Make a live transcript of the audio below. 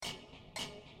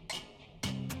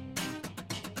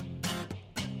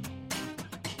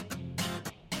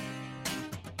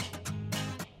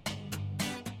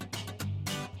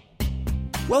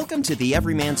Welcome to the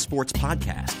Everyman Sports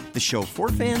Podcast, the show for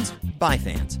fans, by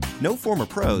fans. No former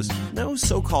pros, no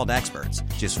so-called experts,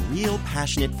 just real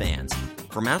passionate fans.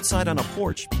 From outside on a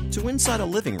porch to inside a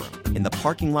living room, in the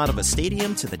parking lot of a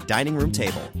stadium to the dining room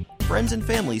table, friends and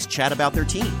families chat about their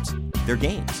teams, their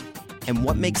games, and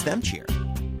what makes them cheer.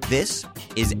 This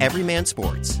is Everyman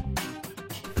Sports.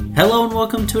 Hello and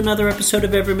welcome to another episode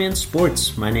of Everyman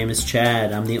Sports. My name is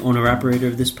Chad. I'm the owner-operator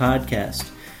of this podcast.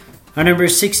 Our number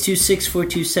is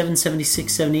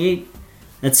 626-427-7678.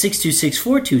 That's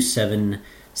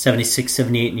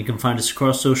 626-427-7678, and you can find us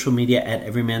across social media at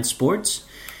Everyman Sports.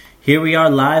 Here we are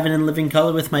live and in living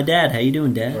color with my dad. How you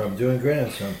doing, Dad? Well, I'm doing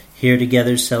great, son. Here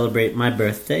together to celebrate my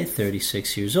birthday,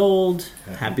 36 years old.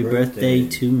 Happy birthday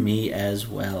to me as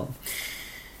well.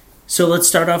 So let's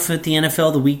start off with the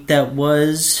NFL, the week that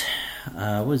was...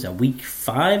 what was that, week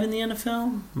 5 in the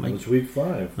NFL? It was week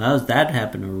 5. That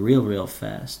happened real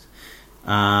fast.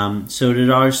 So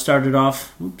did ours started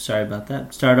off... Oops, sorry about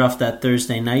that. Started off that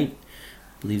Thursday night.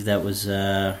 I believe that was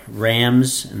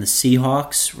Rams and the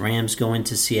Seahawks. Rams go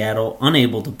into Seattle,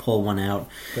 unable to pull one out.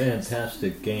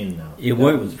 Fantastic game now. It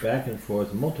was back and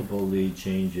forth, multiple lead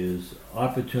changes,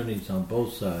 opportunities on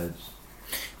both sides.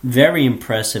 Very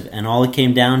impressive, and all it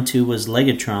came down to was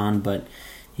Legatron, but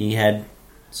he had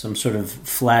some sort of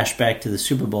flashback to the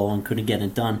Super Bowl and couldn't get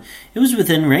it done. It was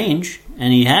within range,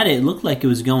 and he had it. It looked like it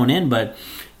was going in, but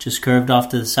just curved off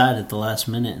to the side at the last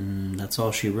minute, and that's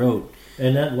all she wrote.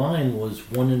 And that line was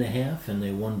 1.5, and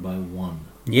they won by 1.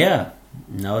 Yeah.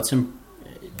 No, it's, the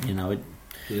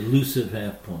elusive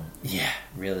half point. Yeah,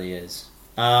 it really is.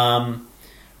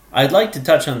 I'd like to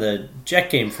touch on the Jet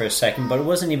game for a second, but it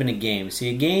wasn't even a game. See,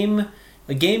 a game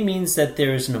means that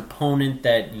there is an opponent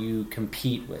that you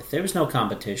compete with. There was no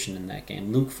competition in that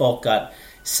game. Luke Falk got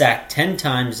sacked 10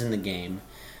 times in the game.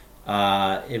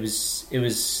 It was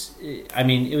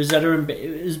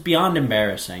beyond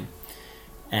embarrassing.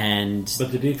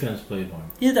 But the defense played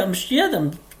hard. I'm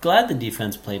glad the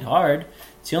defense played hard.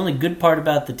 It's the only good part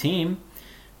about the team.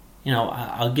 You know,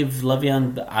 I'll give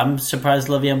Le'Veon... I'm surprised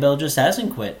Le'Veon Bell just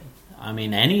hasn't quit. I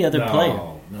mean, any other player.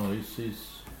 No, he's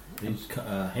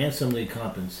handsomely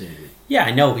compensated. Yeah,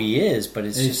 I know he is, but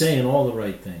he's saying all the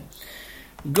right things.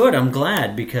 Good, I'm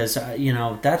glad, because, that's...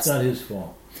 It's not his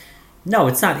fault. No,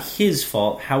 it's not his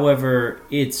fault. However,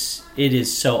 it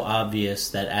is so obvious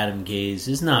that Adam Gase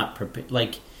is not prepared.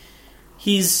 Like,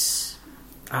 he's...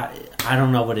 I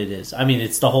don't know what it is. I mean,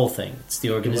 it's the whole thing. It's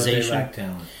the organization. They lack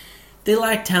talent. They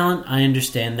lack talent. I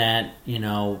understand that.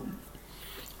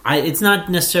 It's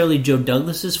not necessarily Joe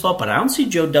Douglas's fault, but I don't see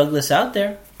Joe Douglas out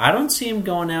there. I don't see him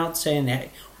going out saying, "Hey,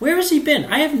 where has he been?"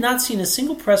 I have not seen a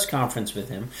single press conference with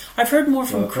him. I've heard more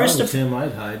from Christopher. If I was him,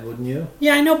 I'd hide, wouldn't you?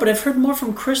 Yeah, I know, but I've heard more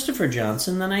from Christopher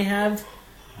Johnson than I have,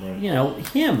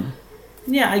 him.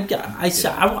 Yeah, I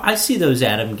see those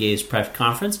Adam Gase press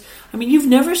conference. I mean, you've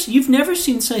never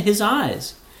seen his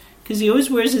eyes. Because he always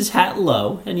wears his hat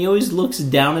low, and he always looks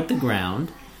down at the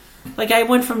ground. Like, I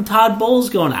went from Todd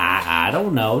Bowles going, I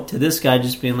don't know, to this guy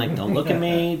just being like, don't look at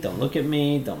me, don't look at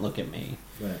me, don't look at me.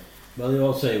 Right. Well, they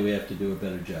all say we have to do a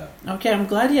better job. Okay, I'm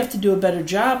glad you have to do a better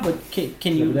job, but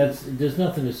can you... But there's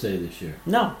nothing to say this year.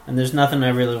 No, and there's nothing I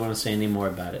really want to say anymore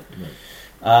about it.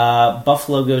 Right.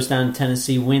 Buffalo goes down to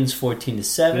Tennessee, wins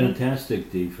 14-7.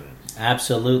 Fantastic defense.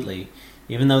 Absolutely.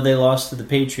 Even though they lost to the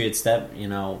Patriots, that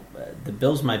the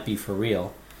Bills might be for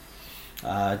real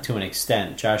to an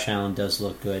extent. Josh Allen does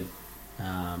look good,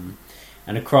 and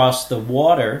across the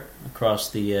water,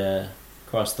 across the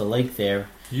lake there,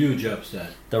 huge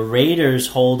upset. The Raiders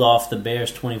hold off the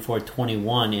Bears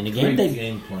 24-21 in a game.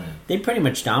 Game plan. They pretty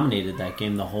much dominated that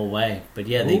game the whole way. But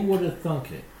yeah, who would have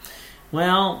thunk it?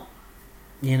 Well,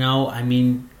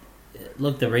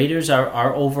 look, the Raiders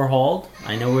are overhauled.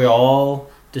 I know we're all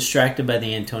distracted by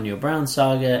the Antonio Brown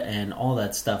saga and all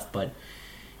that stuff, but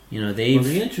they've... Well,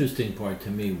 the interesting part to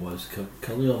me was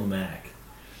Khalil Mack.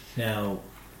 Now,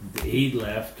 he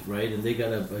left, right, and they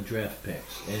got a draft pick,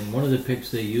 and one of the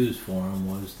picks they used for him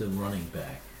was the running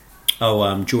back.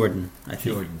 Oh, Jordan, I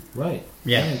think. Jordan, right.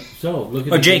 Yeah. And so, look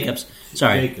at Jacobs. Game.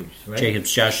 Sorry. Jacobs, right?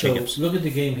 Josh Jacobs. Look at the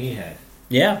game he had.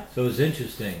 Yeah. So it was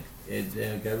interesting.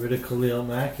 It got rid of Khalil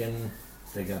Mack, and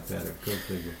they got better. Go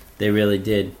figure. They really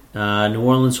did. New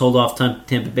Orleans hold off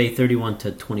Tampa Bay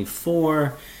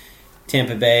 31-24.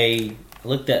 Tampa Bay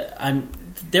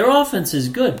their offense is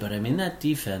good, but I mean that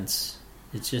defense,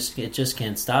 it just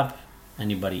can't stop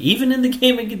anybody. Even in the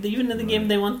game, game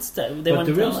they won. But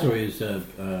the real story is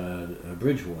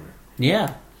Bridgewater.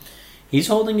 Yeah, he's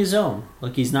holding his own.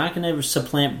 Look, he's not going to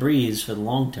supplant Breeze for the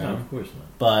long term. No, of course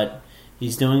not. But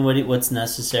he's doing what's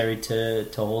necessary to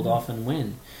hold off and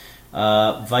win.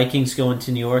 Vikings go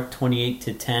into New York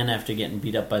 28-10 after getting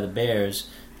beat up by the Bears.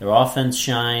 Their offense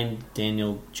shined.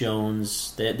 Daniel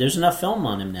Jones, there's enough film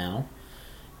on him now.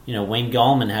 Wayne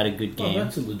Gallman had a good game. Well,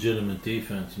 that's a legitimate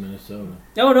defense, Minnesota.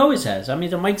 Oh, it always has. I mean,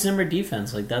 the Mike Zimmer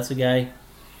defense, that's a guy.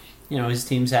 His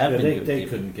teams have been good. They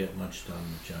couldn't get much done,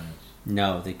 the Giants.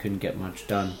 No, they couldn't get much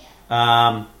done.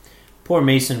 Poor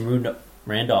Mason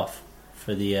Randolph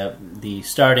for the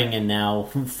starting and now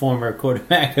former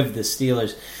quarterback of the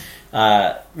Steelers.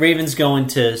 Ravens go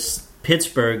into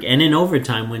Pittsburgh and in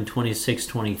overtime win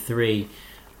 26-23.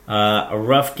 A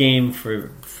rough game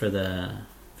for the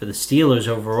Steelers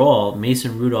overall.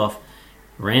 Mason Randolph.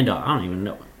 I don't even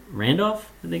know.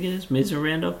 Randolph, I think it is. Mason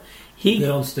Randolph. They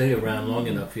don't stay around long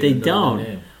enough. They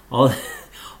don't.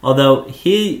 Although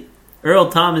Earl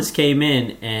Thomas came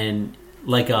in and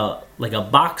like a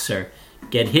boxer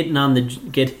gets hit on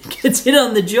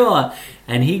the jaw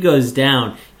and he goes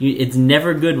down. It's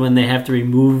never good when they have to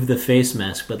remove the face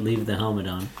mask but leave the helmet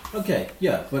on. Okay,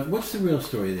 yeah, but what's the real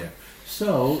story there?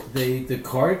 So the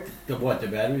cart, the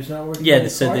battery's not working. Yeah, they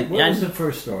said what was the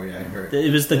first story I heard?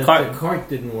 It was the cart. The cart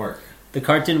didn't work. The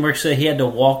cart didn't work, so he had to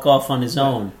walk off on his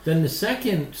own. Then the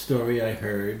second story I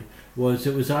heard was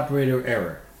it was operator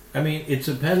error. I mean, it's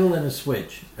a pedal and a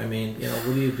switch. I mean, what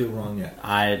do you do wrong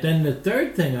there? Then the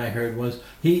third thing I heard was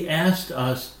he asked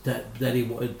us that he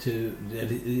wanted to.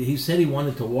 He said he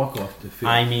wanted to walk off the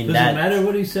field. I mean, does it matter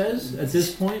what he says at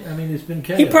this point? I mean, it's been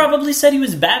chaos. He probably said he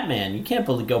was Batman. You can't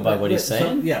go by what he's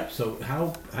saying. So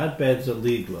how bad's the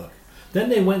league look? Then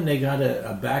they went and they got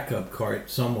a backup cart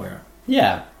somewhere.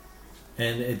 Yeah.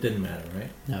 And it didn't matter,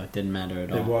 right? No, it didn't matter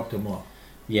at all. They walked him off.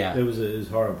 Yeah. It was a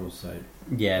horrible sight.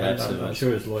 Yeah, I'm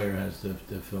sure his lawyer has the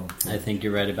film. I think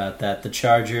you're right about that. The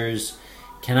Chargers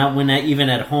cannot win that even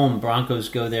at home. Broncos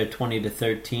go there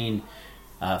 20-13.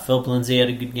 Philip Lindsay had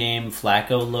a good game.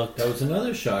 Flacco looked. That was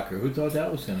another shocker. Who thought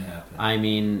that was going to happen? I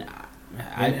mean,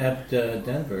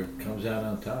 Denver comes out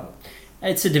on top.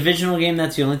 It's a divisional game.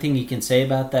 That's the only thing you can say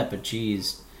about that. But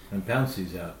geez. And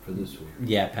Pouncey's out for this week.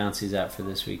 Yeah, Pouncey's out for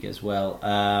this week as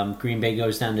well. Green Bay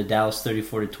goes down to Dallas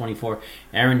 34-24.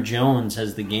 Aaron Jones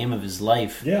has the game of his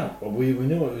life. Yeah, well, we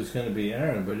knew it was going to be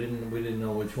Aaron, but we didn't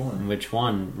know which one. Which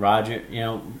one? Roger,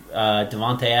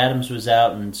 Devontae Adams was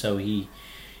out, and so he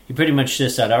pretty much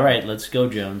just said, "All right, let's go,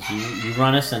 Jones. You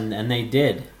run us," and they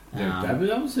did. That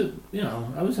was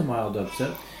a mild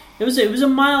upset. It was a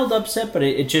mild upset, but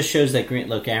it just shows that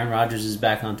Aaron Rodgers is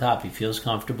back on top. He feels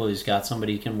comfortable. He's got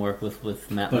somebody he can work with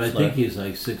Matt LaFleur. But I think he's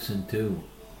like 6-2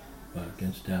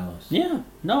 against Dallas. Yeah,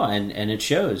 no, and it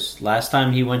shows. Last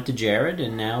time he went to Jared,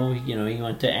 and now he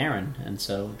went to Aaron, and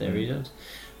so there he goes.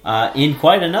 In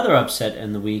quite another upset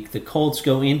in the week, the Colts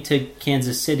go into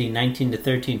Kansas City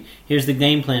 19-13. Here's the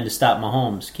game plan to stop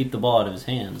Mahomes: keep the ball out of his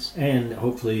hands, and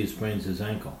hopefully he sprains his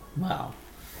ankle. Wow.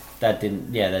 That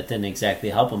didn't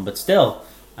exactly help them, but still,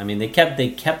 I mean, they kept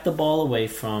the ball away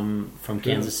from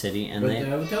Kansas City, and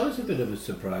that was a bit of a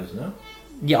surprise, no?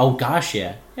 Yeah. Oh gosh,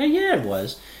 yeah, it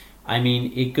was. I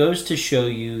mean, it goes to show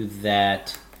you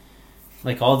that,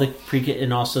 like all the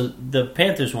and also the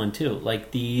Panthers one too.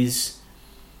 Like these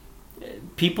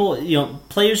people,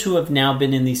 players who have now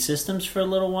been in these systems for a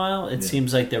little while. It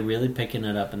seems like they're really picking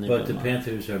it up, and but the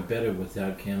Panthers are better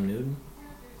without Cam Newton.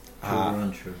 True or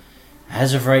untrue?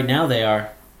 As of right now, they are.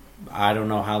 I don't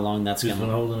know how long that's going to... He's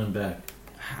been holding him back.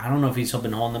 I don't know if he's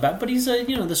been holding him back, but he's the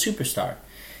superstar.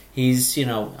 He's,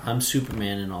 I'm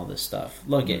Superman and all this stuff.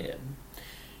 Look at him.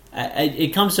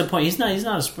 It comes to a point. He's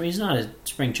not a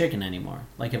spring chicken anymore.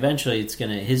 Like eventually,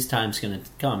 his time's gonna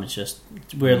come. It's just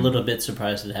we're a little bit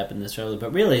surprised it happened this early,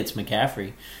 but really, it's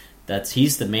McCaffrey.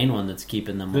 He's the main one that's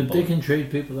keeping them. But they can trade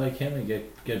people like him and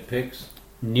get picks.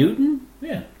 Newton?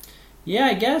 Yeah. Yeah,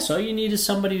 I guess. All you need is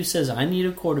somebody who says, I need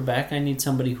a quarterback. I need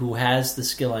somebody who has the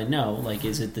skill I know. Like,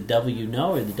 is it the devil you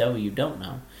know or the devil you don't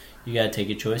know? You got to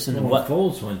take a choice. And when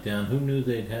Foles went down, who knew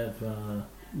they'd have...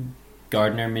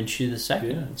 Gardner Minshew II.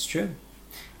 Yeah. It's true.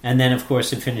 And then, of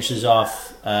course, it finishes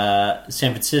off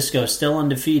San Francisco, still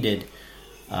undefeated,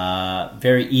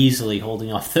 very easily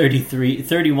holding off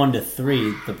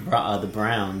 31-3, the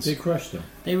Browns. They crushed them.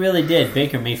 They really did.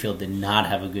 Baker Mayfield did not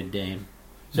have a good game.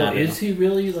 So is he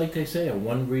really, like they say, a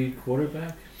one-read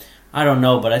quarterback? I don't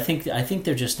know, but I think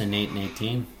they're just an 8-8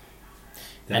 team.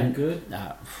 Good?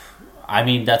 I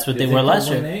mean, that's what they were last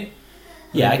year. 1-8?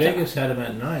 Yeah, Vegas had them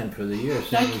at 9 for the year,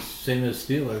 same as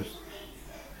Steelers.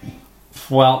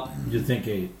 Well, you think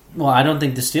 8? Well, I don't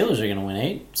think the Steelers are going to win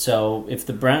 8. So if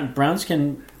the Browns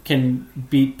can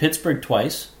beat Pittsburgh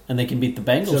twice and they can beat the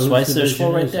Bengals twice, there's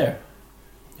 4 right there.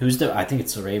 I think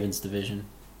it's the Ravens division.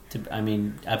 I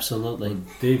mean, absolutely.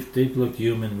 They've looked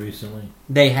human recently.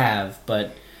 They have,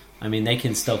 but I mean, they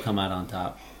can still come out on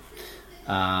top.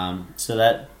 So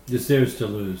that it's theirs to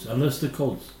lose, unless the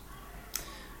Colts.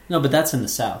 No, but that's in the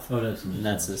South. Oh, that's in the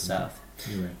That's South. the South.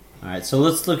 You're right. All right, so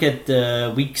let's look at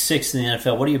Week 6 in the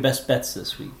NFL. What are your best bets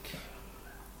this week?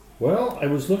 Well, I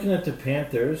was looking at the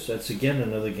Panthers. That's again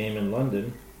another game in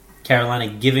London. Carolina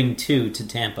giving 2 to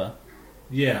Tampa.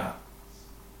 Yeah.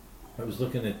 I was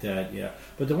looking at that, yeah.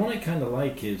 But the one I kind of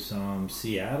like is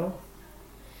Seattle.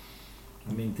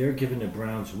 I mean, they're giving the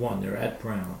Browns 1. They're at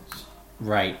Browns.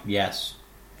 Right, yes.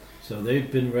 So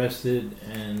they've been rested,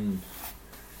 and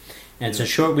it's a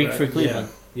short week for Cleveland.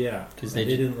 Yeah, because they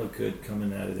didn't look good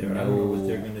coming out of there. I don't know what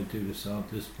they're going to do to solve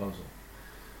this puzzle.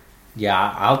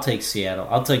 Yeah, I'll take Seattle.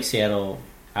 I'll take Seattle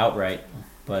outright.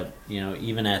 But,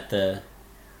 even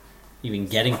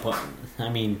getting put, I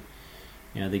mean,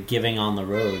 the giving on the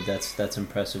road, that's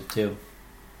impressive too.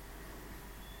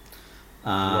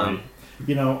 Right.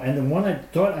 And the one I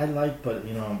thought I liked, but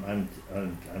I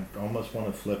almost want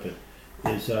to flip it,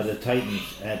 is the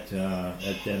Titans at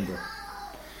Denver.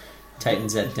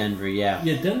 Titans at Denver, yeah.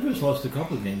 Yeah, Denver's lost a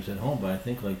couple of games at home, but I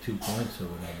think like 2 points or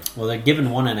whatever. Well, they're given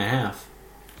 1.5.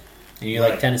 And you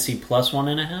like Tennessee plus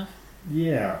 1.5?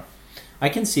 Yeah. I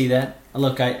can see that.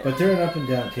 Look, but they're an up and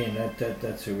down team.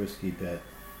 That's a risky bet.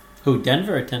 Who,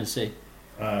 Denver or Tennessee?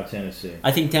 Tennessee.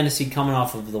 I think Tennessee, coming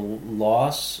off of the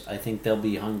loss, I think they'll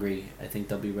be hungry. I think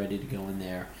they'll be ready to go in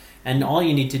there. And all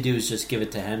you need to do is just give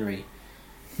it to Henry.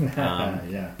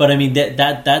 Yeah. But I mean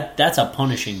that's a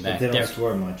punishing back there. They there. don't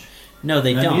score much. No,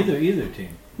 they don't. Either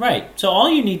team. Right. So all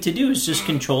you need to do is just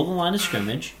control the line of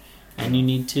scrimmage, and you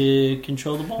need to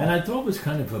control the ball. And I thought was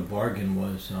kind of a bargain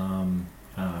was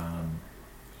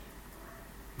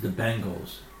the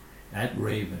Bengals at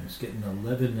Ravens getting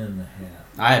 11.5.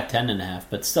 I have 10.5,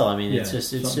 but still, I mean, it's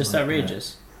just like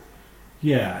outrageous. That.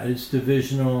 Yeah, it's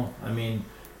divisional. I mean,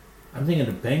 I'm thinking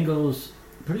the Bengals.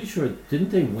 Pretty sure didn't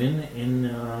they win in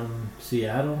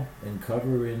Seattle and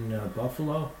cover in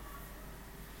Buffalo?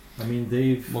 I mean,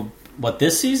 they've what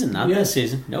this season? Not this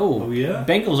season. No. Oh yeah.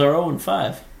 Bengals are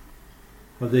 0-5.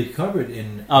 Well, they covered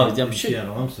in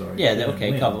Seattle. I'm sorry. Yeah,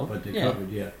 covered. But they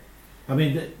covered. Yeah. I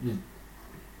mean,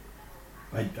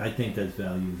 I think that's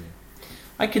value there.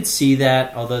 I could see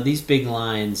that, although these big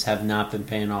lines have not been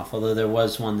paying off. Although there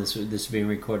was one this is being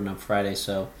recorded on Friday,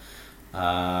 so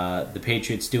the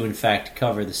Patriots do in fact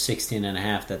cover the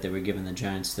 16.5 that they were giving the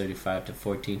Giants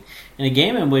 35-14 in a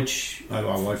game in which I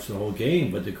watched the whole game.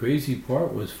 But the crazy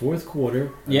part was fourth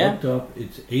quarter. I looked up.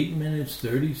 It's 8 minutes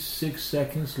 36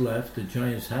 seconds left. The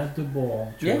Giants had the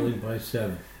ball, trailing by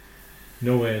 7.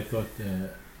 No way I thought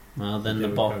that. Well, then the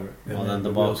ball. Then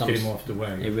the ball came off the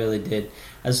wagon. It really did,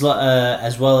 as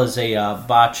well as a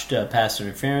botched pass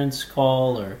interference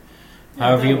call, or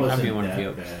however you want to view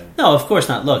it. No, of course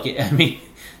not. Look, I mean,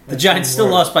 the Giants still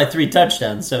lost by 3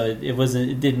 touchdowns, so it wasn't.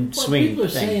 It didn't swing. People are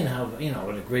saying how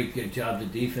what a great job the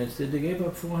defense did. They gave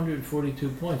up 442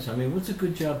 points. I mean, what's a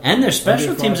good job? And their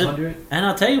special teams. And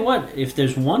I'll tell you what, if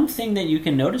there's one thing that you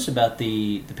can notice about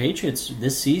the Patriots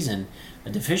this season, a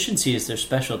deficiency is their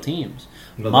special teams.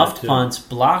 Muffed punts,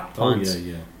 blocked punts. Oh,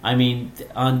 yeah. I mean,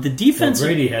 on the defense,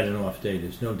 Brady had an off day.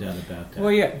 There's no doubt about that.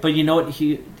 Well, yeah, but you know what?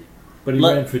 He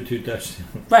ran for 2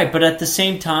 touchdowns. Right, but at the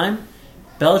same time,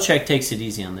 Belichick takes it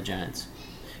easy on the Giants.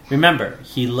 Remember,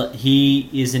 he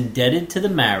is indebted to the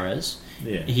Maras.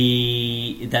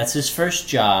 Yeah. That's his first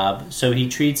job, so he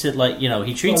treats it like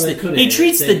he treats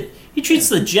he treats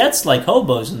the Jets like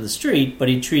hobos in the street, but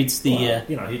he treats the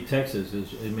he faxes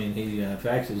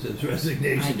his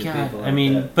resignation to people.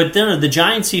 But the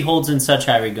Giants he holds in such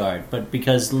high regard. But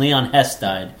because Leon Hess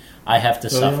died, I have to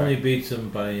suffer. So he only beats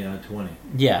them by 20.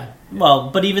 Yeah. Well,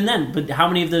 but even then, but how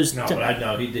many of those? No, but I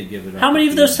know he did give it up. How many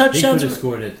of those touchdowns? He could have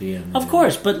scored at the end. Of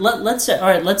course, but let's say, all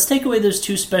right, let's take away those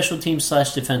 2 special teams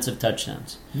 / defensive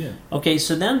touchdowns. Yeah. Okay,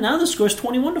 so now the score's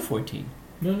 21-14.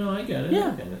 No, I get it.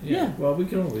 Yeah. Yeah. Well, we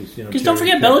can always because don't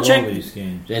forget Belichick. All these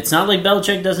games. It's not like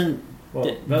Belichick doesn't.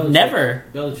 Never.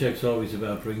 Belichick's always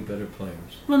about bringing better players.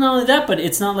 Well, not only that, but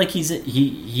it's not like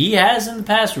he has in the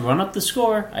past run up the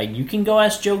score. You can go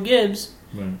ask Joe Gibbs.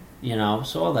 Right.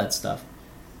 So all that stuff.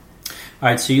 All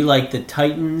right, so you like the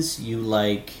Titans, you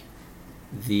like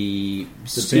the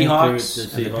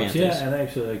Seahawks, and the Panthers. Yeah, and I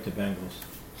actually like the Bengals.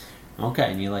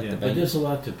 Okay, and you like the Bengals. But there's a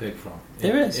lot to pick from.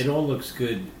 There is. It all looks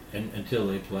good until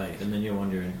they play, and then you're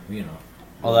wondering,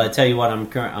 Although I tell you what, I'm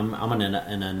in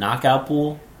a knockout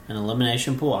pool, an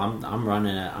elimination pool. I'm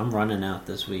running out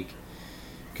this week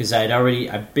because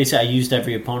I used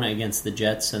every opponent against the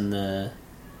Jets and the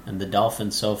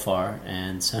Dolphins so far,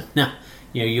 and so now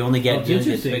you only get. It's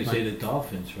interesting to say the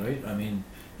Dolphins, right? I mean,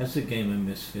 that's a game of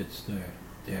misfits.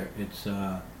 There. It's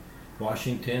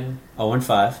Washington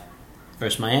 0-5.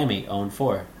 versus Miami,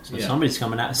 0-4. So somebody's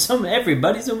coming out.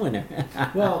 Everybody's a winner.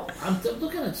 Well, I'm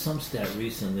looking at some stat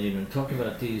recently, and talking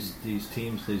about these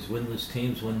teams, these winless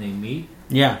teams, when they meet.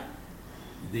 Yeah.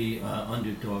 The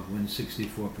underdog wins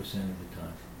 64% of the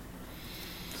time.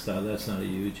 So that's not a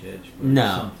huge edge. But no,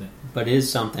 it's something. But it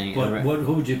is something. But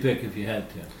who would you pick if you had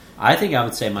to? I think I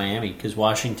would say Miami, because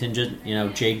Washington just,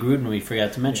 Jay Gruden, we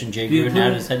forgot to mention, Jay Gruden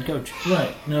had his head coach.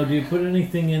 Right. Now, do you put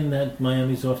anything in that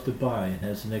Miami's off to bye and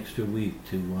has an extra week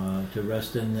to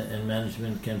rest and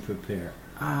management can prepare?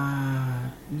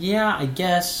 Yeah, I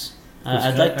guess.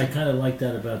 I kind of like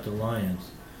that about the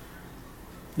Lions.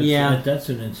 That's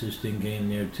an interesting game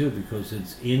there, too, because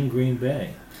it's in Green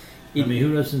Bay.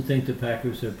 Who doesn't think the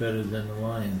Packers are better than the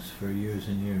Lions for years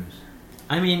and years?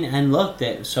 And look,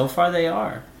 so far they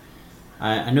are.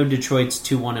 I know Detroit's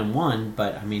 2-1-1,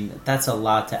 but that's a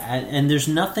lot to add. And there's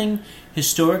nothing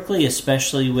historically,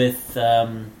 especially with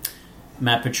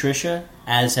Matt Patricia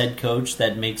as head coach,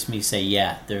 that makes me say,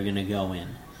 they're going to go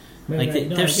in.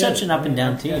 They're such an up and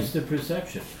down team. That's the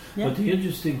perception. Yeah. But the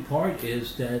interesting part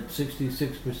is that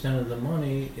 66% of the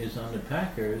money is on the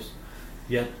Packers,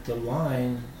 yet the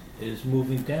line is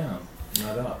moving down,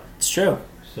 not up. It's true.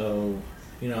 So,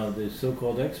 the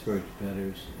so-called expert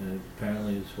bettors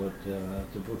apparently is what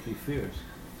the bookie fears.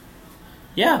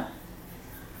 Yeah.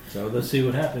 So let's see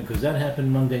what happens, because that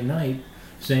happened Monday night.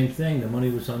 Same thing. The money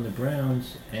was on the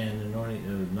Browns, and the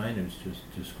Niners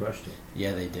just crushed it.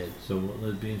 Yeah, they did. So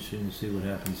it'll be interesting to see what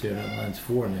happens here. That line's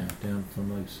 4 now, down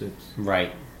from 6.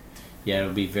 Right. Yeah,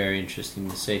 it'll be very interesting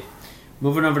to see.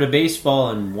 Moving over to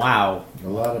baseball, and wow, a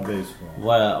lot of baseball.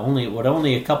 What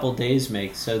only a couple days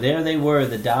make. So there they were,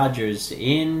 the Dodgers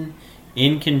in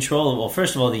control. Well,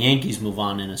 first of all, the Yankees move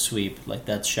on in a sweep.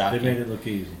 That's shocking. They made it look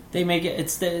easy. They make it.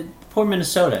 It's the poor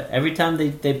Minnesota. Every time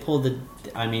they pull the.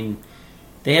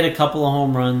 They had a couple of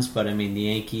home runs, but the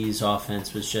Yankees'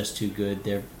 offense was just too good.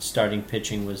 Their starting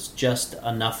pitching was just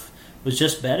enough. Was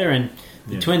just better, and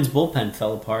the Twins' bullpen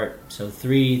fell apart. So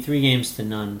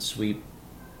 3-0 sweep.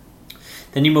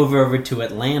 Then you move over to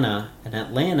Atlanta, and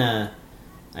Atlanta,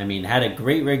 had a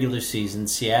great regular season.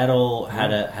 Seattle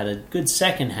had a good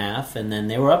second half, and then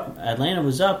they were up. Atlanta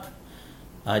was up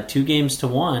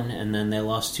 2-1, and then they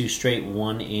lost 2 straight.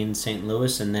 One in St.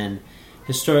 Louis, and then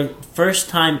historic first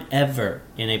time ever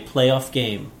in a playoff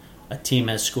game, a team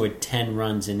has scored 10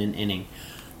 runs in an inning.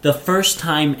 The first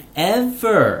time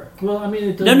ever. Well,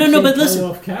 it doesn't but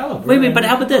listen. Caliber. Wait, but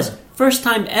how about this? First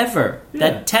time ever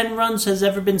that 10 runs has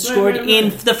ever been scored in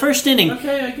the first inning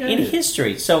in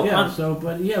history. So, what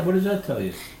does that tell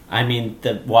you?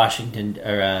 The Washington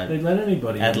they let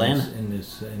anybody Atlanta in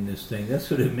this thing. That's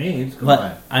what it means. Come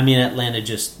on. Atlanta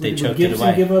they choked it away.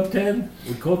 Would Gibson give up 10?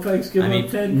 Would Koufax give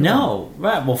up 10? No,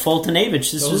 right. Well, Fulton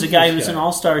Avich. This was a guy who was an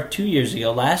All-Star 2 years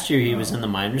ago. Last year he was in the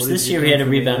minors. This year he had a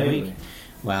rebound week.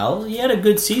 Well, he had a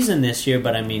good season this year,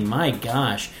 but my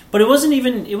gosh! But it wasn't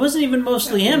even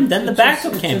mostly him. Then the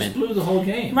backup came in. Blew the whole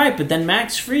game. Right, but then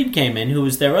Max Fried came in, who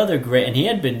was their other great, and he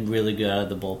had been really good out of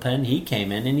the bullpen. He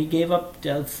came in and he gave up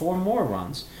 4 more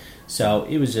runs. So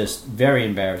it was just very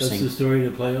embarrassing. That's the story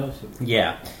of the playoffs.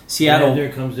 Yeah, Seattle there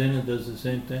comes in and does the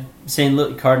same thing. St.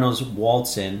 Louis Cardinals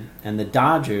waltz in, and the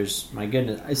Dodgers. My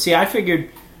goodness! See, I figured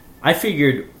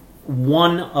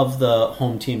one of the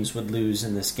home teams would lose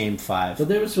in this Game 5. But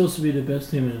they were supposed to be the best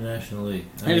team in the National League.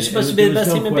 They were supposed to be the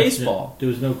best team in baseball. There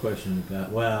was no question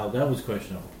about. Well, that was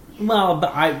questionable.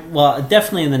 Well,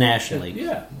 definitely in the National League.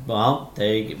 Yeah.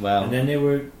 And then they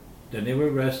were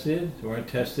rested. They weren't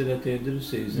tested at the end of the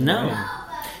season. No.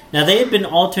 Right? Now they had been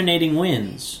alternating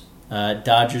wins.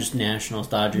 Dodgers Nationals.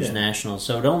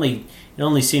 So it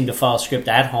only seemed to follow script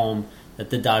at home that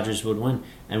the Dodgers would win.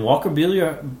 And Walker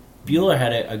Buehler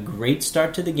had a great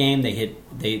start to the game.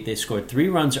 They scored 3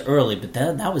 runs early, but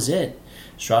that was it.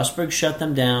 Strasburg shut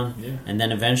them down, and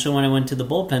then eventually when I went to the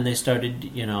bullpen, they started,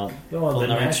 pulling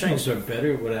the Nationals are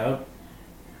better without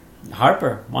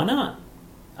Harper. Why not?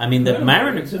 The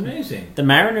Mariners. It's amazing.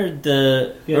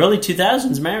 The early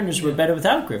 2000s Mariners were better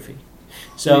without Griffey.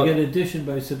 So you get addition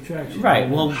by subtraction. Right.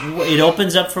 Well, it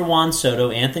opens up for Juan Soto.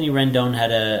 Anthony Rendon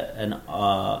had an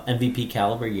MVP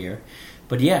caliber year.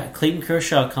 But yeah, Clayton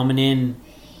Kershaw coming in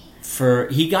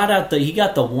he got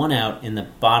the one out in the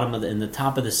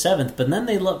top of the 7th, but then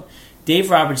Dave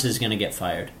Roberts is going to get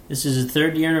fired. This is his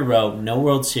 3rd year in a row, no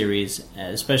World Series,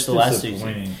 especially last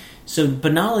season. So,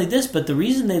 but not only this, but the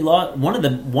reason they lost, one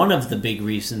of the big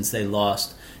reasons they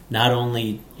lost, not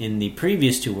only in the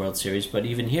previous 2 World Series, but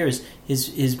even here, is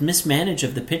his mismanage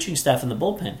of the pitching staff and the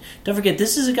bullpen. Don't forget,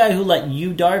 this is a guy who let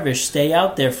Yu Darvish stay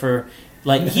out there for.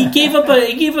 He gave up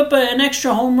an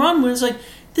extra home run when it's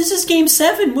This is Game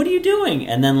 7. What are you doing?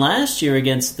 And then last year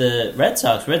against the Red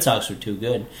Sox were too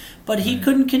good. But he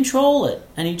couldn't control it.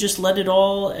 And he just let it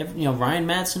all, Ryan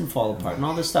Madson fall apart and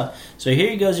all this stuff. So here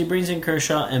he goes. He brings in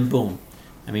Kershaw and boom.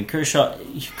 I mean, Kershaw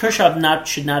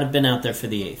should not have been out there for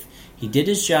the 8th. He did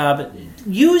his job.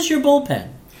 Use your bullpen.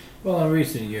 Well, in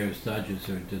recent years, Dodgers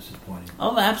are disappointing.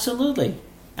 Oh, absolutely.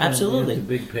 Absolutely. The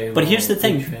big payroll, but here's the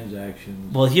thing.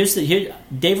 Transactions. Well,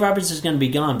 Dave Roberts is going to be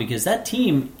gone because that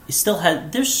team still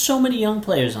has. There's so many young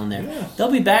players on there. Yes.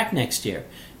 They'll be back next year.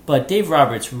 But Dave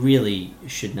Roberts really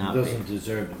should not be. Doesn't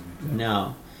deserve it.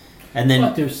 No. And then,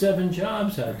 but there's 7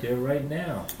 jobs out there right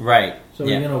now. Right. So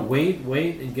you're going to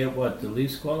wait and get the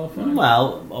least qualified?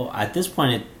 Well, at this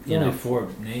point, only 4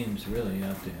 names really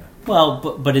out there.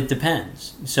 Well, but it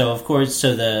depends. So of course,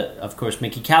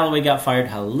 Mickey Callaway got fired.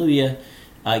 Hallelujah.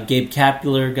 Gabe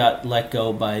Kapler got let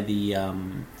go by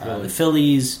the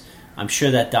Phillies. I'm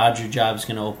sure that Dodger job is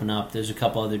going to open up. There's a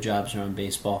couple other jobs around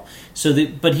baseball.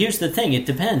 But here's the thing: it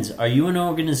depends. Are you an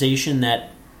organization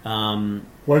that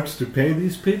wants to pay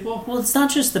these people? Well, it's not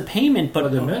just the payment,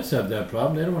 but the Mets have that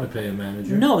problem. They don't want to pay a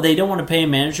manager. No, they don't want to pay a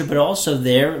manager, but also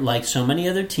they're like so many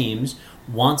other teams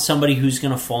want somebody who's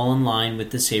going to fall in line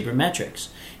with the sabermetrics.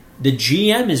 The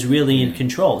GM is really in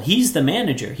control. He's the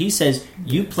manager. He says,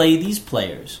 you play these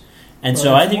players. And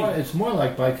so I think it's more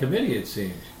like by committee, it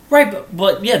seems. Right,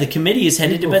 but the committee is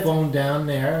headed to phone down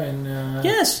there and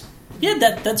yes. Yeah,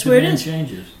 that's where it is.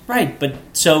 Changes. Right, but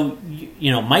so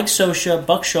Mike Scioscia,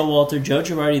 Buck Showalter, Joe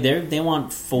Girardi, they want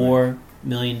 $4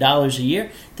 million a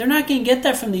year. They're not going to get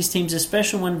that from these teams,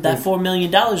 especially when that $4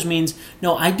 million means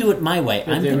no, I do it my way.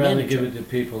 I'm the manager. They'd rather give it to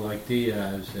people like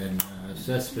Diaz and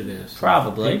Cespedes,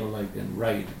 probably people like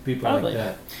Wright, people like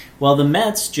that. Well, the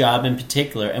Mets' job in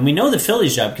particular, and we know the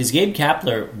Phillies' job because Gabe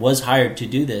Kapler was hired to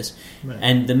do this, right.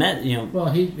 And the Mets, Well,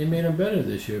 he made him better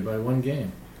this year by 1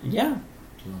 game. Yeah,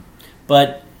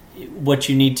 but what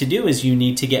you need to do is you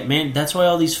need to get That's why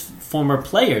all these former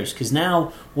players, because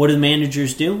now what do the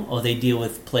managers do? Oh, they deal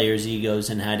with players' egos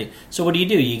and how to. So what do?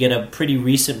 You get a pretty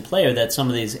recent player that some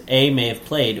of these A may have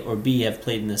played or B have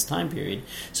played in this time period.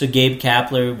 So Gabe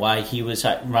Kapler, why he was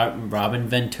Robin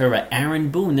Ventura, Aaron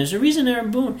Boone. There's a reason Aaron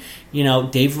Boone.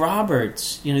 Dave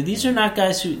Roberts. These are not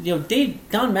guys who Don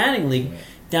Mattingly. Right.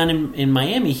 Down in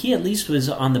Miami, he at least was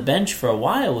on the bench for a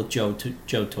while with Joe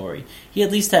Torre. He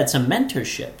at least had some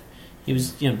mentorship. He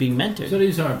was, being mentored. So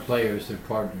these aren't players; they're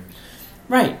partners,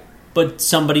 right? But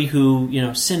somebody who,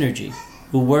 synergy,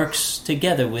 who works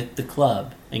together with the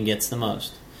club and gets the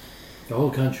most. The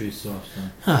whole country's soft.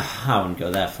 I wouldn't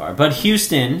go that far, but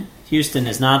Houston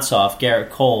is not soft. Garrett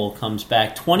Cole comes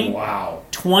back. 23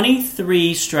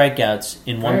 strikeouts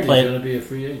in one play. He's going to be a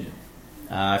free agent.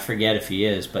 I forget if he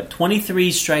is, but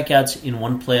 23 strikeouts in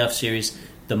one playoff series,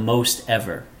 the most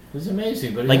ever. It's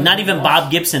amazing. But not even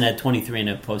Bob Gibson had 23 in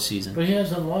a postseason. But he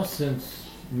hasn't lost since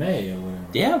May or whatever.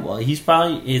 Yeah, well,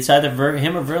 it's either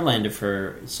him or Verlander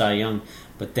for Cy Young.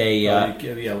 But they...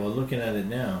 looking at it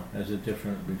now as a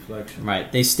different reflection. Right.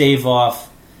 They stave off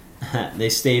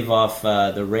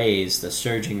the Rays, the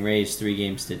surging Rays,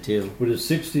 3-2. With a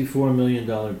 $64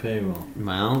 million payroll.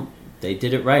 Well... They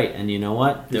did it right, and you know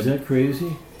what? Is that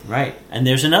crazy? Right, and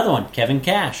there's another one, Kevin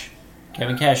Cash.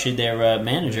 Kevin Cash is their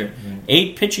manager. Right.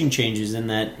 8 pitching changes in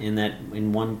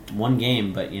one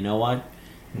game, but you know what?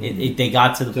 They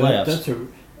got to the playoffs.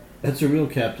 That's a real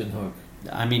Captain Hook.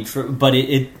 I mean, but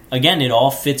it all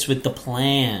fits with the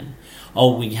plan.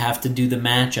 Oh, we have to do the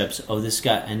matchups. Oh, this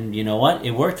guy, and you know what?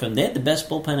 It worked for them. They had the best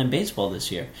bullpen in baseball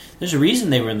this year. There's a reason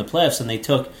they were in the playoffs, and they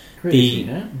took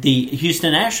the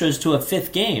Houston Astros to a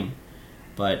 5th game.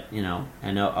 But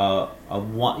I know a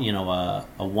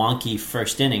wonky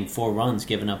first inning, 4 runs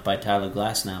given up by Tyler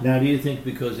Glasnow. Now, do you think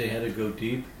because they had to go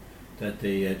deep that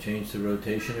they changed the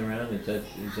rotation around? Is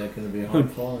that going to be a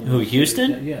hard fall? Who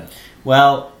Houston? Yeah.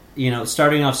 Well,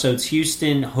 starting off, so it's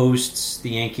Houston hosts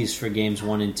the Yankees for games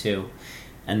 1 and 2,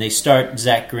 and they start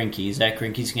Zach Greinke. Zach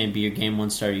Greinke's going to be your game 1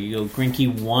 starter. You go Greinke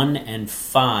 1 and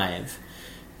 5.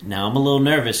 Now, I'm a little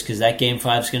nervous because that Game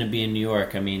 5 is going to be in New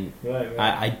York. I mean, right.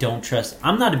 I don't trust...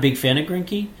 I'm not a big fan of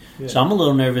Greinke, so I'm a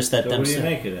little nervous that... So what do you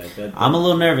make of that? I'm a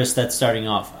little nervous that starting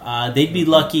off. They'd be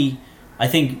lucky... I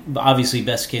think, obviously,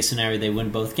 best case scenario, they win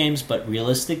both games, but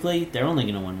realistically, they're only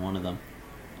going to win one of them.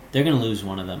 They're going to lose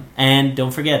one of them. And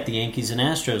don't forget, the Yankees and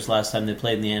Astros, last time they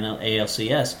played in the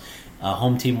ALCS,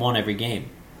 home team won every game.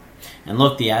 And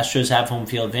look, the Astros have home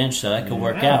field advantage, so that could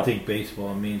work out. I don't think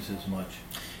baseball means as much.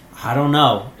 I don't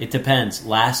know. It depends.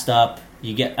 Last up,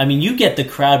 you get the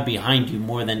crowd behind you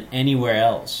more than anywhere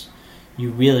else. You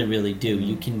really, really do.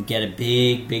 You can get a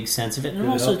big, big sense of it. And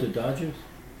Did it help the Dodgers?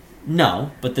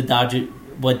 No, but the Dodgers...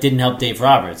 what didn't help Dave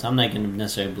Roberts. I'm not going to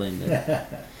necessarily blame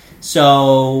that.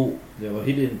 So... Yeah, well,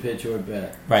 he didn't pitch or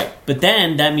bat. Right. But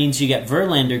then that means you get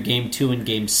Verlander Game 2 and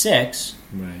Game 6.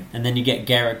 Right. And then you get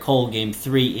Garrett Cole Game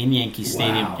 3 in Yankee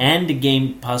Stadium. Wow. And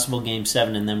a possible Game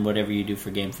 7, and then whatever you do for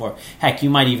Game 4. Heck,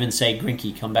 you might even say,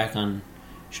 Greinke, come back on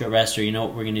short rest, or you know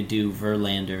what we're going to do,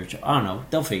 Verlander. I don't know.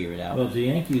 They'll figure it out. Well, if the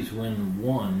Yankees win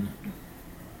 1...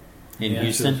 In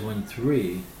Houston? Astros win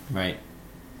 3... Right.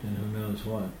 Then who knows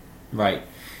what. Right.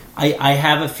 I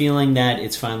have a feeling that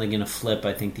it's finally going to flip.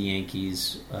 I think the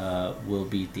Yankees will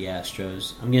beat the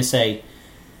Astros. I'm going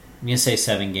to say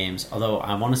 7 games, although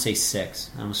I want to say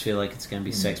 6. I almost feel like it's going to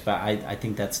be 6, but I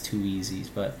think that's too easy.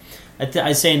 But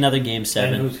I say another Game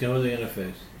 7. And who are they going to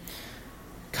face?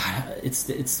 God,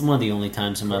 it's one of the only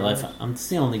times in my life.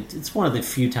 It's one of the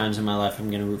few times in my life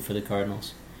I'm going to root for the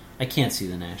Cardinals. I can't see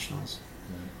the Nationals.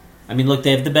 I mean, look,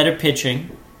 they have the better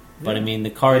pitching. But I mean, the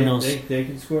Cardinals... They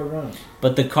can score runs.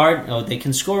 But they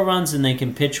can score runs and they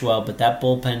can pitch well, but that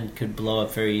bullpen could blow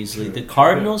up very easily. Sure.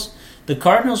 The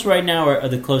Cardinals right now are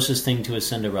the closest thing to a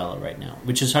Cinderella right now,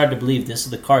 which is hard to believe. This is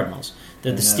the Cardinals.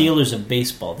 They're the Steelers of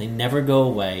baseball. They never go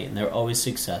away, and they're always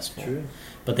successful. True.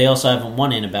 But they also haven't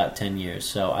won in about 10 years,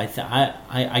 so I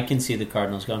can see the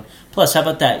Cardinals going. Plus, how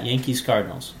about that?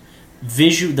 Yankees-Cardinals.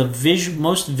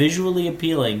 Most visually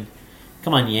appealing...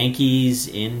 Come on, Yankees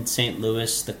in St.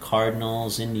 Louis, the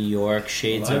Cardinals in New York,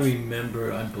 shades of... I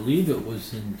remember, I believe it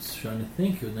was in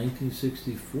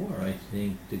 1964, I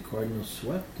think, the Cardinals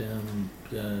swept them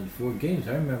 4 games.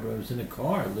 I remember I was in a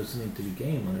car listening to the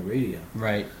game on the radio.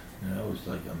 Right. And I was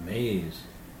like amazed.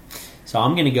 So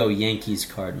I'm going to go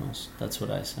Yankees-Cardinals. That's what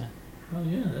I say. Oh,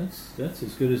 yeah, that's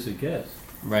as good as it gets.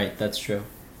 Right, that's true.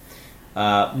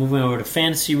 Moving over to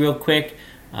fantasy real quick.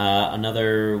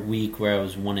 Another week where I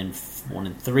was 1 and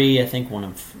 3, I think 1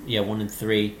 and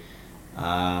 3.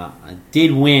 I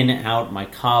did win out my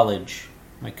college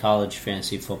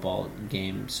fantasy football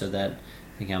game, so that I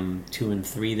think I'm 2 and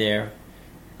 3 there.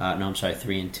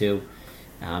 3 and 2.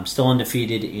 I'm still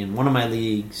undefeated in one of my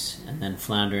leagues, and then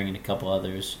floundering in a couple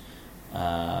others,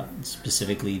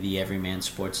 specifically the Everyman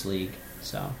Sports League.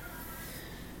 So,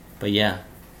 but yeah.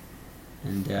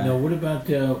 And, now, what about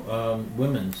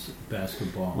women's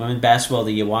basketball? Women's basketball,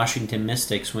 the Washington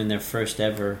Mystics win their first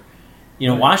ever.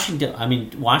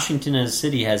 Washington as a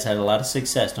city has had a lot of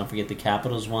success. Don't forget the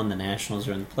Capitals won, the Nationals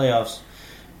are in the playoffs.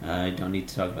 I don't need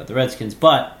to talk about the Redskins,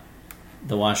 but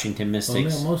the Washington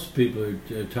Mystics. Well, most people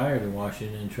are tired of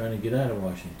Washington and trying to get out of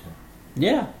Washington.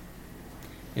 Yeah,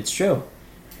 it's true.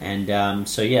 And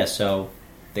so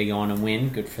they go on and win.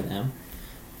 Good for them.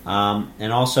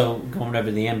 And also, going over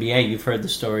to the NBA, you've heard the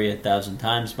story 1,000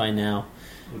 times by now.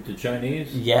 With the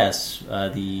Chinese? Yes.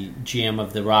 The GM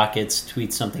of the Rockets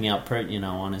tweets something out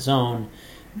on his own.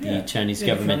 The Chinese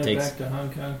government takes... back to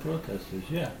Hong Kong protesters,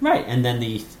 Right, and then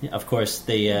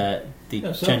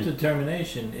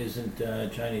self-determination isn't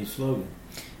a Chinese slogan.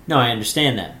 No, I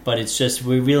understand that, but it's just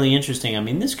really interesting. I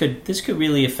mean, this could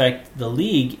really affect the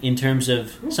league in terms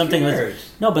of something.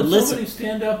 Cares? Somebody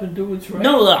stand up and do what's right.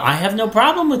 No, I have no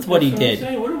problem with what he did. I'm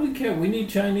saying. What do we care? We need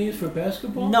Chinese for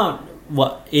basketball. No,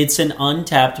 it's an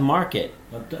untapped market,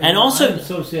 and also I'm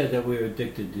so sad that we're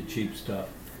addicted to cheap stuff.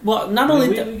 Well, not only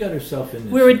we got ourselves in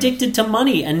this. We're addicted to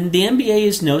money, and the NBA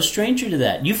is no stranger to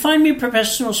that. You find me a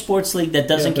professional sports league that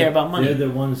doesn't care about money. They're the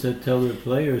ones that tell their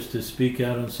players to speak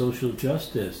out on social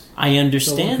justice. I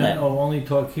understand that. Only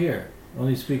talk here.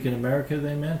 Only speak in America,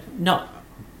 they meant? No.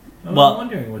 I'm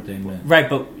wondering what they meant. Right,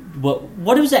 but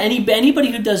what is that?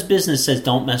 Anybody who does business says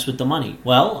don't mess with the money.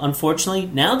 Well, unfortunately,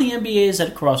 now the NBA is at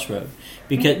a crossroad.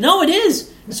 Because no, it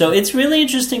is. So it's really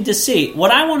interesting to see. What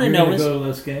I want to know is... You're going to go to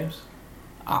less games?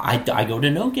 I go to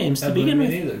no games to begin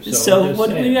with. So what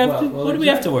do we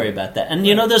have to worry about that? And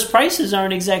those prices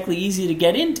aren't exactly easy to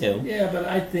get into. Yeah, but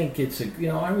I think it's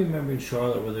I remember in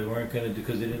Charlotte where they weren't going to do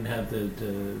because they didn't have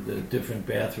the different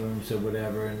bathrooms or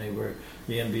whatever, and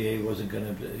the NBA wasn't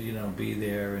going to be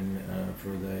there and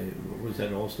for was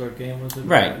that All-Star game, was it?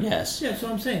 Right. Yes. Yeah.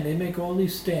 So I'm saying they make all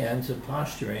these stands of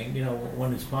posturing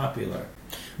when it's popular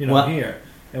here.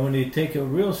 And when you take a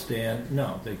real stand,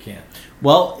 no, they can't.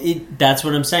 Well, that's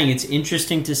what I'm saying. It's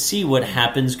interesting to see what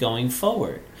happens going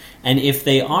forward. And if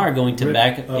they are going to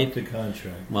back up the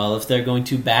contract. Well, if they're going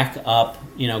to back up,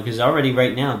 because already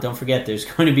right now, don't forget, there's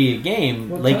going to be a game.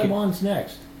 Well, Taiwan's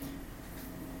next.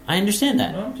 I understand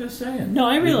that. No, I'm just saying. No,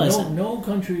 I realize that. No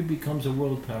country becomes a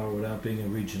world power without being a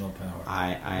regional power.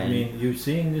 I mean, you're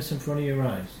seeing this in front of your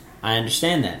eyes. I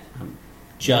understand that. I'm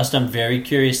I'm very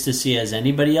curious to see, as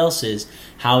anybody else is,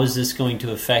 how is this going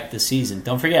to affect the season?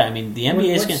 Don't forget, I mean, the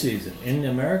NBA is going to... What season? In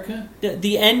America?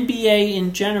 The NBA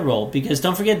in general, because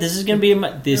don't forget, this is going to be... I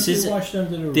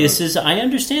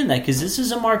understand that, because this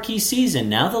is a marquee season.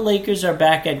 Now the Lakers are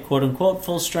back at quote-unquote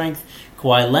full strength.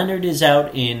 Kawhi Leonard is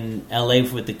out in LA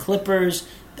with the Clippers.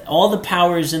 All the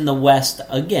power is in the West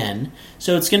again.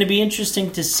 So it's going to be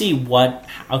interesting to see what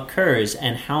occurs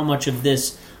and how much of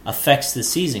this affects the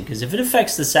season. Because if it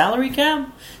affects the salary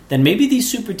cap, then maybe these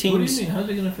super teams... What do you mean? How's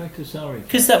it going to affect the salary cap?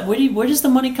 Because where does the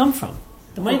money come from?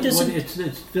 The money doesn't...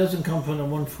 It doesn't come from the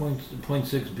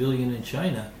 1.6 billion in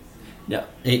China. No,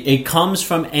 it comes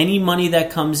from any money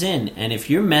that comes in. And if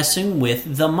you're messing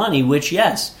with the money, which,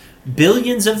 yes,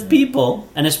 billions of people,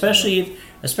 and especially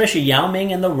Yao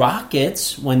Ming and the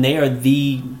Rockets, when they are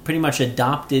the pretty much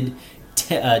adopted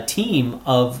team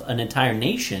of an entire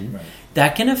nation... Right.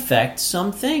 That can affect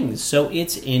some things, so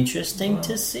it's interesting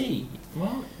to see.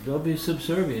 Well, they'll be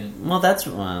subservient. Well, that's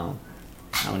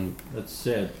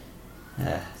sad.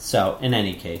 So, in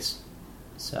any case,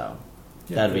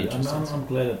 that'd be interesting. I'm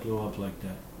glad it blew up like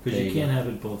that, because you can't have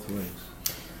it both ways.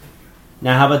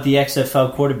 Now, how about the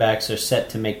XFL quarterbacks are set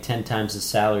to make 10 times the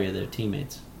salary of their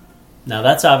teammates? Now,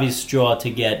 that's obvious draw to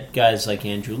get guys like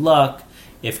Andrew Luck.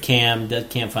 If Cam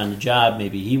can't find a job,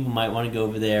 maybe he might want to go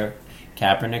over there.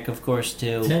 Kaepernick, of course,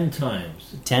 too. 10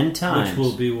 times. 10 times. Which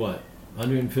will be what?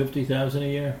 $150,000 a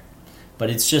year? But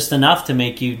it's just enough to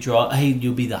make you draw, hey,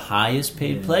 you'll be the highest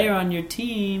paid player on your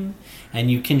team,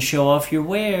 and you can show off your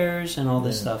wares and all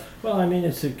this stuff. Well, I mean,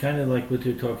 it's kind of like what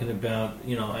they're talking about,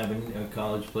 having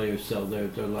college players sell their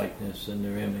likeness and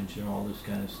their image and all this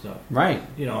kind of stuff. Right.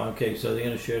 Okay, so they're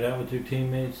going to share that with their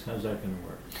teammates? How's that going to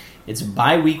work? It's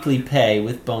bi-weekly pay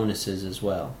with bonuses as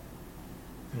well.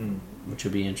 Which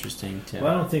would be interesting too.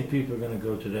 Well, I don't think people are going to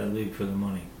go to that league for the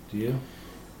money. Do you?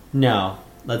 No.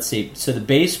 Let's see. So the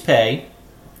base pay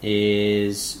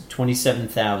is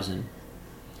 $27,000.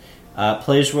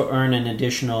 Players will earn an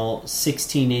additional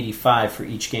 $16.85 for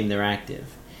each game they're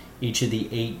active. Each of the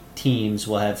 8 teams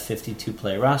will have 52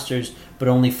 player rosters, but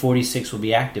only 46 will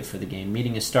be active for the game,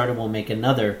 meaning a starter will make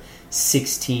another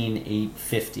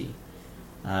 $16,850.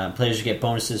 Players will get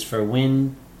bonuses for a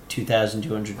win,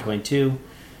 $2,222.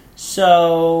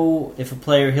 So, if a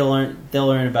player, they'll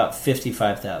earn about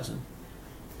 $55,000.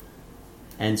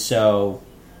 And so,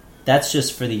 that's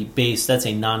just for the base. That's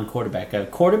a non-quarterback. A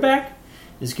quarterback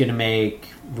is going to make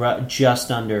just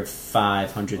under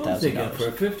 $500,000.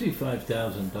 For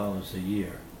 $55,000 a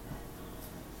year.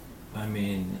 I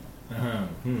mean,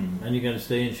 and you got to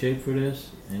stay in shape for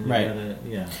this, and you gotta,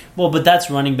 Well, but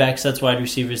that's running backs. That's wide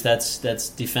receivers. That's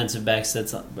defensive backs.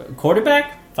 That's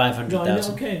quarterback. $500,000. No,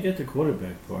 okay, I get the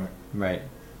quarterback part. Right.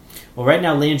 Well, right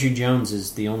now Landry Jones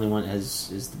is the only one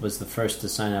was the first to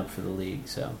sign up for the league,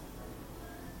 so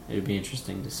it'd be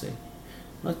interesting to see.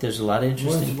 Look, there's a lot of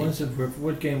interesting things.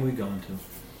 What game are we going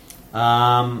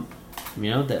to?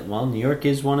 New York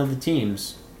is one of the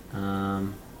teams.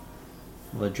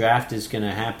 The draft is going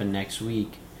to happen next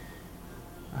week.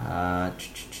 I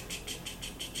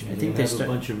think they have a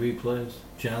bunch of replays,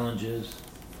 challenges.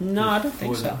 No, I don't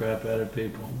think so. The crap out of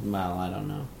people. Well, I don't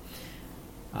know.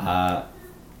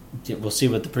 We'll see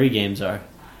what the pre-games are,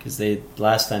 because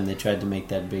last time they tried to make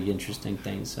that big interesting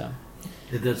thing. So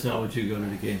that's not what you go to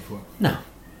the game for. No,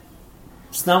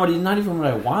 it's not even what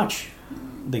I watch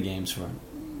the games for.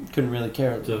 Couldn't really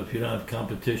care. So if you don't have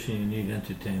competition, you need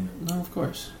entertainment. No, of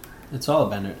course. It's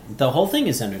all about the whole thing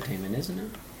is entertainment, isn't it?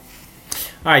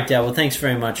 All right, Dad. Well, thanks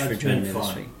very much for joining me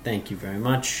this week. Thank you very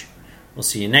much. We'll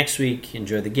see you next week.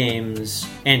 Enjoy the games.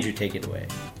 Andrew, take it away.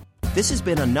 This has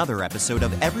been another episode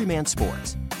of Everyman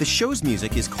Sports. The show's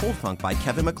music is Cold Funk by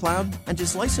Kevin MacLeod and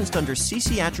is licensed under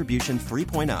CC Attribution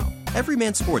 3.0.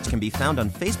 Everyman Sports can be found on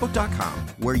Facebook.com,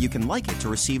 where you can like it to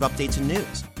receive updates and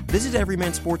news. Visit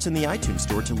Everyman Sports in the iTunes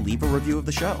Store to leave a review of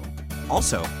the show.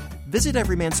 Also, visit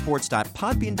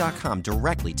everymansports.podbean.com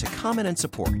directly to comment and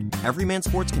support. Everyman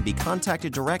Sports can be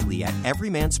contacted directly at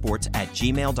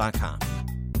everymansports@gmail.com.